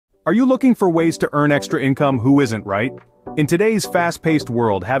Are you looking for ways to earn extra income? Who isn't, right? In today's fast-paced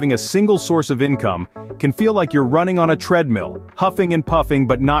world, having a single source of income can feel like you're running on a treadmill, huffing and puffing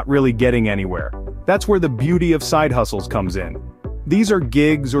but not really getting anywhere. That's where the beauty of side hustles comes in. These are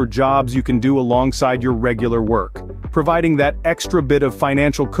gigs or jobs you can do alongside your regular work, providing that extra bit of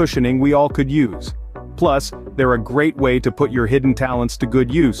financial cushioning we all could use. Plus, they're a great way to put your hidden talents to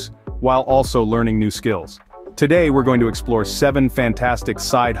good use, while also learning new skills. Today we're going to explore 7 fantastic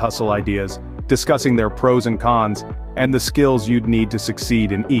side hustle ideas, discussing their pros and cons, and the skills you'd need to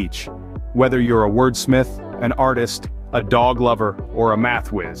succeed in each. Whether you're a wordsmith, an artist, a dog lover, or a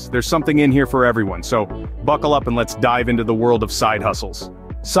math whiz, there's something in here for everyone, so buckle up and let's dive into the world of side hustles.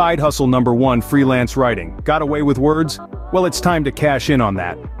 Side hustle number 1, freelance writing. Got away with words? Well, it's time to cash in on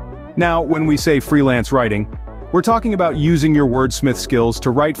that. Now, when we say freelance writing, we're talking about using your wordsmith skills to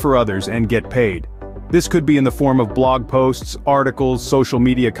write for others and get paid. This could be in the form of blog posts, articles, social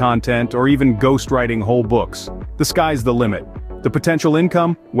media content, or even ghostwriting whole books. The sky's the limit. The potential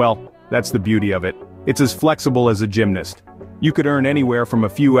income? Well, that's the beauty of it. It's as flexible as a gymnast. You could earn anywhere from a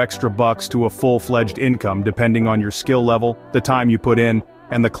few extra bucks to a full-fledged income depending on your skill level, the time you put in,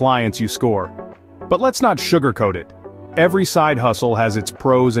 and the clients you score. But let's not sugarcoat it. Every side hustle has its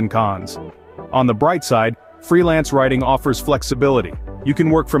pros and cons. On the bright side, freelance writing offers flexibility. You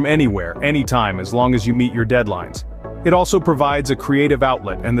can work from anywhere, anytime, as long as you meet your deadlines. It also provides a creative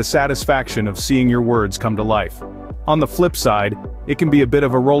outlet and the satisfaction of seeing your words come to life. On the flip side, it can be a bit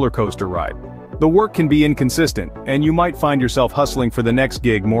of a roller coaster ride. The work can be inconsistent, and you might find yourself hustling for the next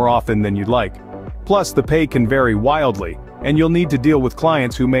gig more often than you'd like. Plus, the pay can vary wildly, and you'll need to deal with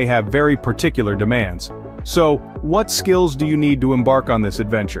clients who may have very particular demands. So, what skills do you need to embark on this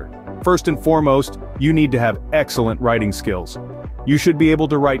adventure? First and foremost, you need to have excellent writing skills. You should be able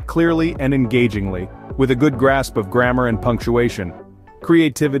to write clearly and engagingly, with a good grasp of grammar and punctuation.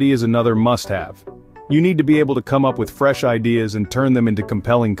 Creativity is another must-have. You need to be able to come up with fresh ideas and turn them into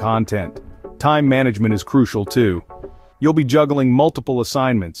compelling content. Time management is crucial too. You'll be juggling multiple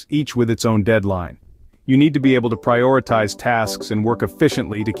assignments, each with its own deadline. You need to be able to prioritize tasks and work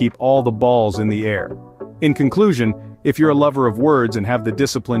efficiently to keep all the balls in the air. In conclusion, if you're a lover of words and have the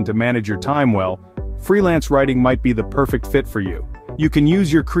discipline to manage your time well, freelance writing might be the perfect fit for you. You can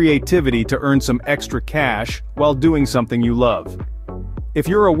use your creativity to earn some extra cash while doing something you love. If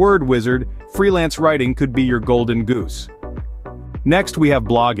you're a word wizard, freelance writing could be your golden goose. Next, we have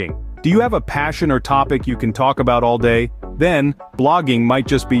blogging. Do you have a passion or topic you can talk about all day? Then, blogging might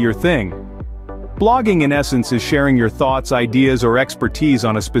just be your thing. Blogging in essence is sharing your thoughts, ideas, or expertise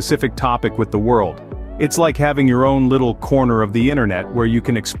on a specific topic with the world. It's like having your own little corner of the internet where you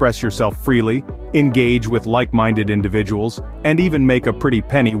can express yourself freely, engage with like-minded individuals, and even make a pretty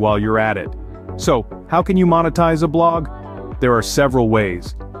penny while you're at it. So, how can you monetize a blog? There are several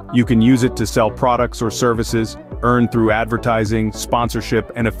ways. You can use it to sell products or services, earn through advertising,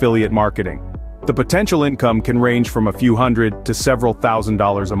 sponsorship, and affiliate marketing. The potential income can range from a few hundred to several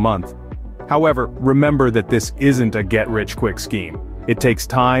 $1,000s a month. However, remember that this isn't a get-rich-quick scheme. It takes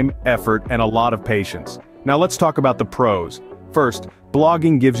time, effort, and a lot of patience. Now let's talk about the pros. First,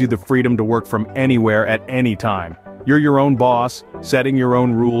 blogging gives you the freedom to work from anywhere at any time. You're your own boss, setting your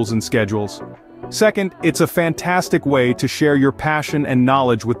own rules and schedules. Second, it's a fantastic way to share your passion and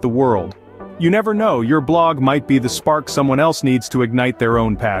knowledge with the world. You never know, your blog might be the spark someone else needs to ignite their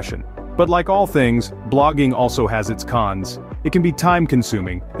own passion. But like all things, blogging also has its cons. It can be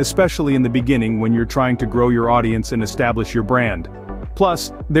time-consuming, especially in the beginning when you're trying to grow your audience and establish your brand.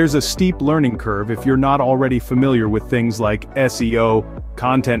 Plus, there's a steep learning curve if you're not already familiar with things like SEO,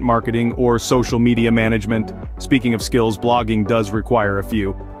 content marketing, or social media management. Speaking of skills, blogging does require a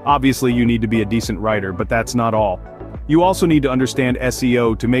few. Obviously, you need to be a decent writer, but that's not all. You also need to understand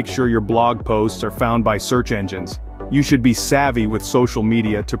SEO to make sure your blog posts are found by search engines. You should be savvy with social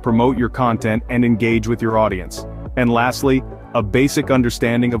media to promote your content and engage with your audience. And lastly, a basic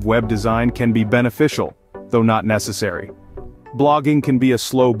understanding of web design can be beneficial, though not necessary. Blogging can be a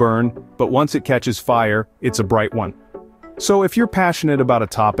slow burn, but once it catches fire, it's a bright one. So if you're passionate about a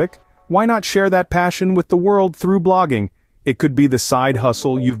topic, why not share that passion with the world through blogging? It could be the side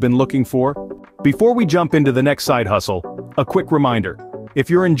hustle you've been looking for. Before we jump into the next side hustle, a quick reminder. If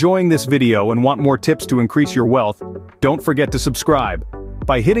you're enjoying this video and want more tips to increase your wealth, don't forget to subscribe.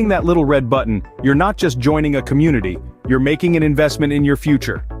 By hitting that little red button, you're not just joining a community, you're making an investment in your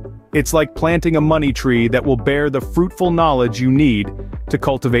future. It's like planting a money tree that will bear the fruitful knowledge you need to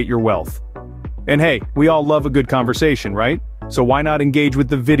cultivate your wealth. And hey, we all love a good conversation, right? So why not engage with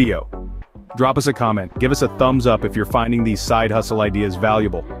the video? Drop us a comment, give us a thumbs up if you're finding these side hustle ideas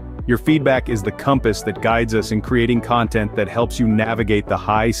valuable. Your feedback is the compass that guides us in creating content that helps you navigate the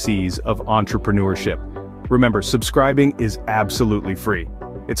high seas of entrepreneurship. Remember, subscribing is absolutely free.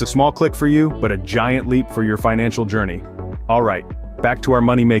 It's a small click for you, but a giant leap for your financial journey. All right, back to our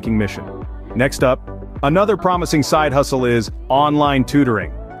money-making mission. Next up, another promising side hustle is online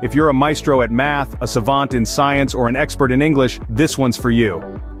tutoring. If you're a maestro at math, a savant in science, or an expert in English, this one's for you.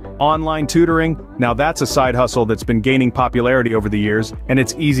 Online tutoring, now that's a side hustle that's been gaining popularity over the years, and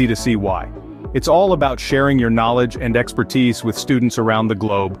it's easy to see why. It's all about sharing your knowledge and expertise with students around the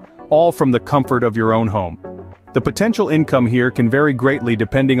globe, all from the comfort of your own home. The potential income here can vary greatly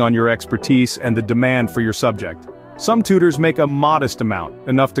depending on your expertise and the demand for your subject. Some tutors make a modest amount,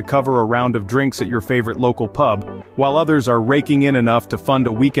 enough to cover a round of drinks at your favorite local pub, while others are raking in enough to fund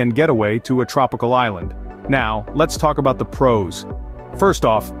a weekend getaway to a tropical island. Now, let's talk about the pros. First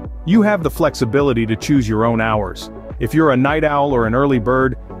off, you have the flexibility to choose your own hours. If you're a night owl or an early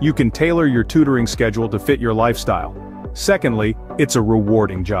bird, you can tailor your tutoring schedule to fit your lifestyle. Secondly, it's a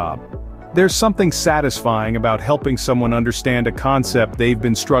rewarding job. There's something satisfying about helping someone understand a concept they've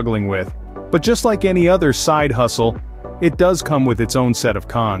been struggling with. But just like any other side hustle, it does come with its own set of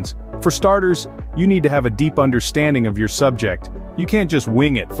cons. For starters, you need to have a deep understanding of your subject. You can't just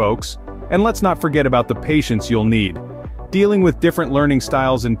wing it, folks. And let's not forget about the patience you'll need. Dealing with different learning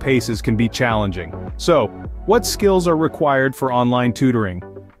styles and paces can be challenging. So, what skills are required for online tutoring?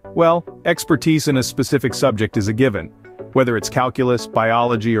 Well, expertise in a specific subject is a given. Whether it's calculus,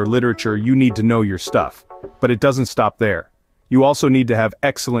 biology, or literature, you need to know your stuff. But it doesn't stop there. You also need to have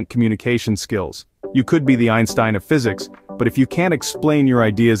excellent communication skills. You could be the Einstein of physics, but if you can't explain your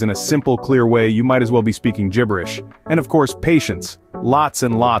ideas in a simple, clear way, you might as well be speaking gibberish. And of course, patience. Lots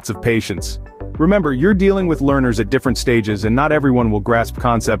and lots of patience. Remember, you're dealing with learners at different stages and not everyone will grasp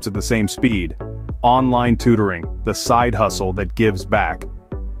concepts at the same speed. Online tutoring, the side hustle that gives back.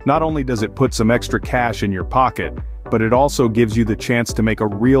 Not only does it put some extra cash in your pocket, but it also gives you the chance to make a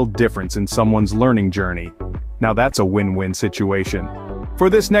real difference in someone's learning journey. Now that's a win-win situation. For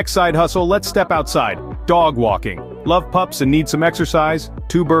this next side hustle, let's step outside. Dog walking. Love pups and need some exercise?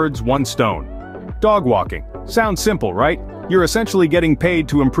 2 birds, 1 stone. Dog walking. Sounds simple, right? You're essentially getting paid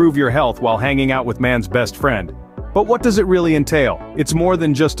to improve your health while hanging out with man's best friend. But what does it really entail? It's more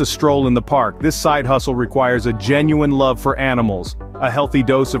than just a stroll in the park. This side hustle requires a genuine love for animals, a healthy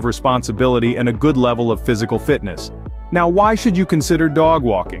dose of responsibility, and a good level of physical fitness. Now, why should you consider dog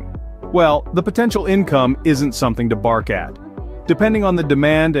walking? Well, the potential income isn't something to bark at. Depending on the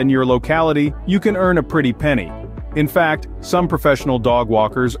demand and your locality, you can earn a pretty penny. In fact, some professional dog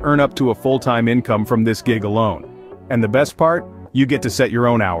walkers earn up to a full-time income from this gig alone. And the best part? You get to set your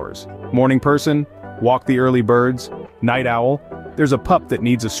own hours. Morning person? Walk the early birds? Night owl? There's a pup that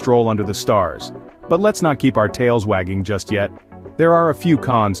needs a stroll under the stars. But let's not keep our tails wagging just yet. There are a few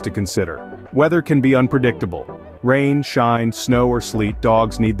cons to consider. Weather can be unpredictable. Rain, shine, snow or sleet,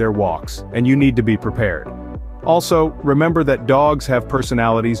 dogs need their walks, and you need to be prepared. Also, remember that dogs have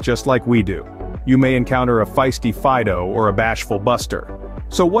personalities just like we do. You may encounter a feisty Fido or a bashful Buster.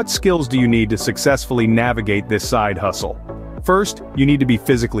 So what skills do you need to successfully navigate this side hustle? First, you need to be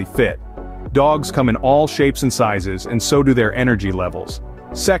physically fit. Dogs come in all shapes and sizes, and so do their energy levels.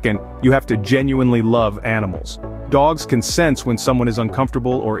 Second, you have to genuinely love animals. Dogs can sense when someone is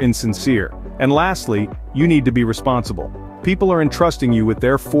uncomfortable or insincere. And lastly, you need to be responsible. People are entrusting you with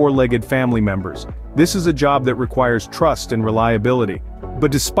their 4-legged family members. This is a job that requires trust and reliability.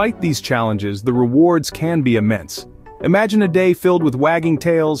 But despite these challenges, the rewards can be immense. Imagine a day filled with wagging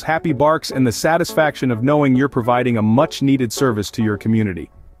tails, happy barks, and the satisfaction of knowing you're providing a much-needed service to your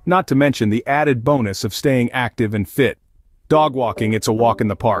community. Not to mention the added bonus of staying active and fit. Dog walking, it's a walk in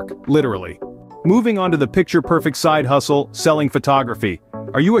the park, literally. Moving on to the picture-perfect side hustle, selling photography.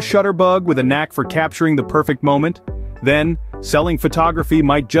 Are you a shutterbug with a knack for capturing the perfect moment? Then, selling photography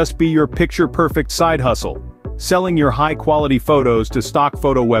might just be your picture-perfect side hustle. Selling your high-quality photos to stock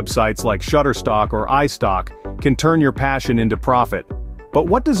photo websites like Shutterstock or iStock can turn your passion into profit. But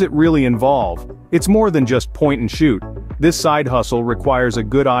what does it really involve? It's more than just point and shoot. This side hustle requires a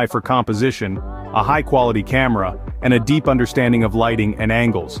good eye for composition, a high-quality camera, and a deep understanding of lighting and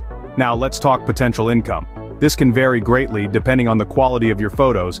angles. Now let's talk potential income. This can vary greatly depending on the quality of your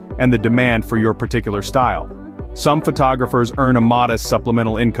photos and the demand for your particular style. Some photographers earn a modest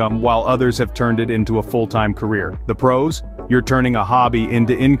supplemental income while others have turned it into a full-time career. The pros? You're turning a hobby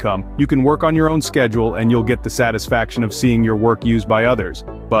into income. You can work on your own schedule and you'll get the satisfaction of seeing your work used by others.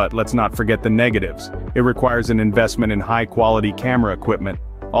 But let's not forget the negatives. It requires an investment in high-quality camera equipment.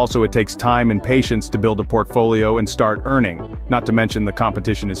 Also, it takes time and patience to build a portfolio and start earning. Not to mention the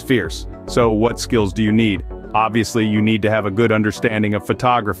competition is fierce. So what skills do you need? Obviously, you need to have a good understanding of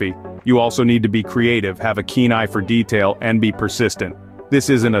photography. You also need to be creative, have a keen eye for detail, and be persistent. This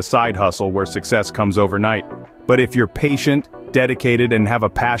isn't a side hustle where success comes overnight. But if you're patient, dedicated, and have a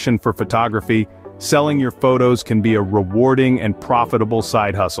passion for photography, selling your photos can be a rewarding and profitable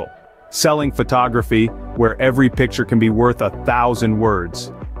side hustle. Selling photography, where every picture can be worth 1,000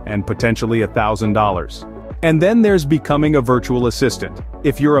 words, and potentially $1,000. And then there's becoming a virtual assistant.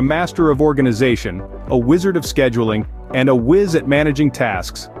 If you're a master of organization, a wizard of scheduling, and a whiz at managing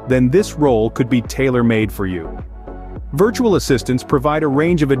tasks, then this role could be tailor-made for you. Virtual assistants provide a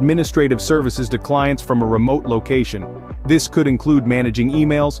range of administrative services to clients from a remote location. This could include managing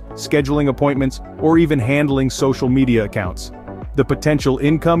emails, scheduling appointments, or even handling social media accounts. The potential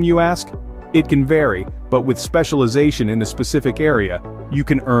income, you ask? It can vary, but with specialization in a specific area, you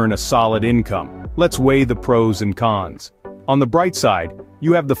can earn a solid income. Let's weigh the pros and cons. On the bright side,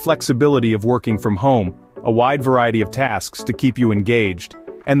 you have the flexibility of working from home, a wide variety of tasks to keep you engaged,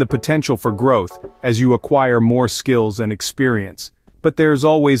 and the potential for growth as you acquire more skills and experience. But there's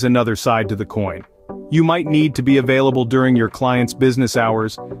always another side to the coin. You might need to be available during your client's business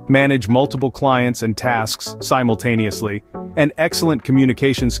hours, manage multiple clients and tasks simultaneously, and excellent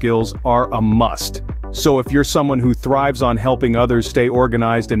communication skills are a must. So if you're someone who thrives on helping others stay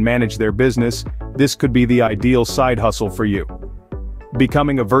organized and manage their business, this could be the ideal side hustle for you.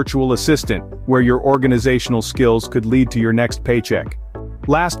 Becoming a virtual assistant, where your organizational skills could lead to your next paycheck.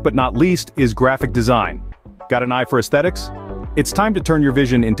 Last but not least is graphic design. Got an eye for aesthetics? It's time to turn your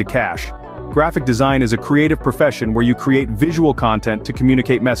vision into cash. Graphic design is a creative profession where you create visual content to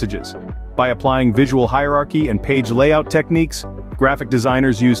communicate messages. By applying visual hierarchy and page layout techniques, graphic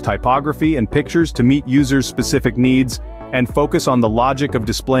designers use typography and pictures to meet users' specific needs, and focus on the logic of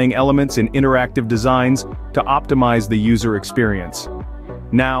displaying elements in interactive designs to optimize the user experience.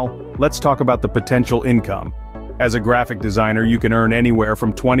 Now, let's talk about the potential income. As a graphic designer, you can earn anywhere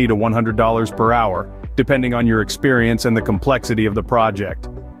from $20 to $100 per hour, depending on your experience and the complexity of the project.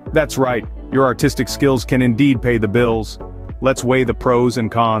 That's right, your artistic skills can indeed pay the bills. Let's weigh the pros and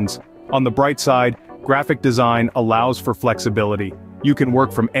cons. On the bright side, graphic design allows for flexibility. You can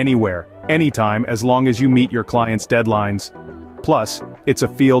work from anywhere, anytime, as long as you meet your clients' deadlines. Plus, it's a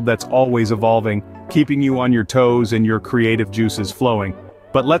field that's always evolving, keeping you on your toes and your creative juices flowing.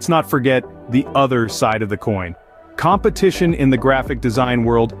 But let's not forget the other side of the coin. Competition in the graphic design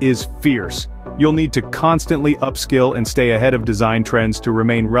world is fierce. You'll need to constantly upskill and stay ahead of design trends to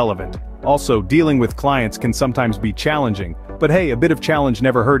remain relevant. Also, dealing with clients can sometimes be challenging, but hey, a bit of challenge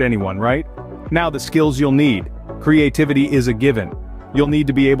never hurt anyone, right? Now the skills you'll need. Creativity is a given. You'll need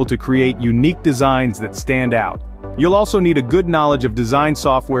to be able to create unique designs that stand out. You'll also need a good knowledge of design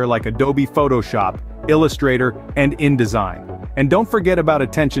software like Adobe Photoshop, Illustrator, and InDesign. And don't forget about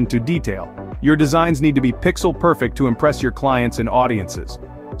attention to detail. Your designs need to be pixel perfect to impress your clients and audiences.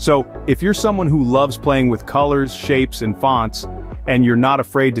 So, if you're someone who loves playing with colors, shapes, and fonts, and you're not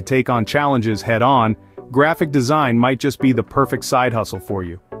afraid to take on challenges head-on, graphic design might just be the perfect side hustle for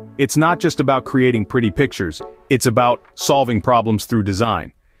you. It's not just about creating pretty pictures, it's about solving problems through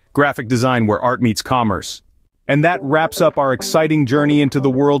design. Graphic design where art meets commerce. And that wraps up our exciting journey into the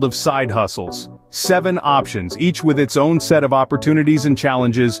world of side hustles. 7 options, each with its own set of opportunities and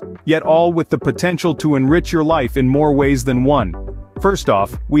challenges, yet all with the potential to enrich your life in more ways than one. First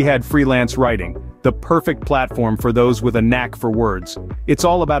off, we had freelance writing, the perfect platform for those with a knack for words. It's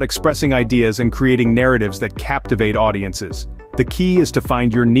all about expressing ideas and creating narratives that captivate audiences. The key is to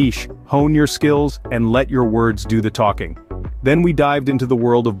find your niche, hone your skills, and let your words do the talking. Then we dived into the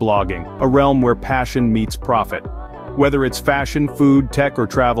world of blogging, a realm where passion meets profit. Whether it's fashion, food, tech, or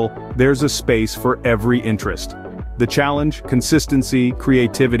travel, there's a space for every interest. The challenge, consistency,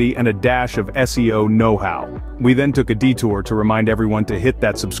 creativity, and a dash of SEO know-how. We then took a detour to remind everyone to hit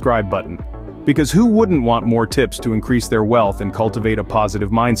that subscribe button. Because who wouldn't want more tips to increase their wealth and cultivate a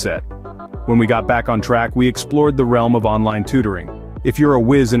positive mindset? When we got back on track, we explored the realm of online tutoring. If you're a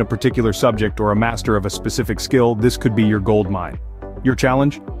whiz in a particular subject or a master of a specific skill, this could be your goldmine. Your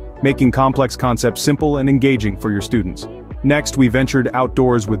challenge? Making complex concepts simple and engaging for your students. Next, we ventured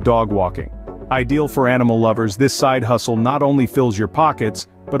outdoors with dog walking. Ideal for animal lovers, this side hustle not only fills your pockets,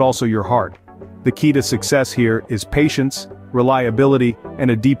 but also your heart. The key to success here is patience, reliability,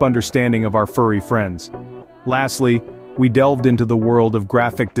 and a deep understanding of our furry friends. Lastly, we delved into the world of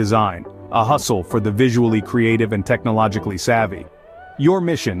graphic design, a hustle for the visually creative and technologically savvy. Your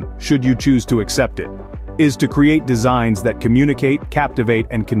mission, should you choose to accept it, is to create designs that communicate, captivate,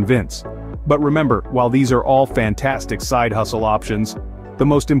 and convince. But remember, while these are all fantastic side hustle options, the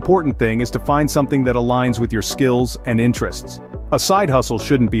most important thing is to find something that aligns with your skills and interests. A side hustle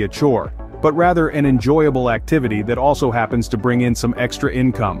shouldn't be a chore. but rather an enjoyable activity that also happens to bring in some extra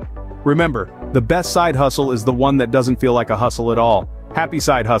income. Remember, the best side hustle is the one that doesn't feel like a hustle at all. Happy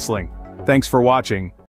side hustling. Thanks for watching.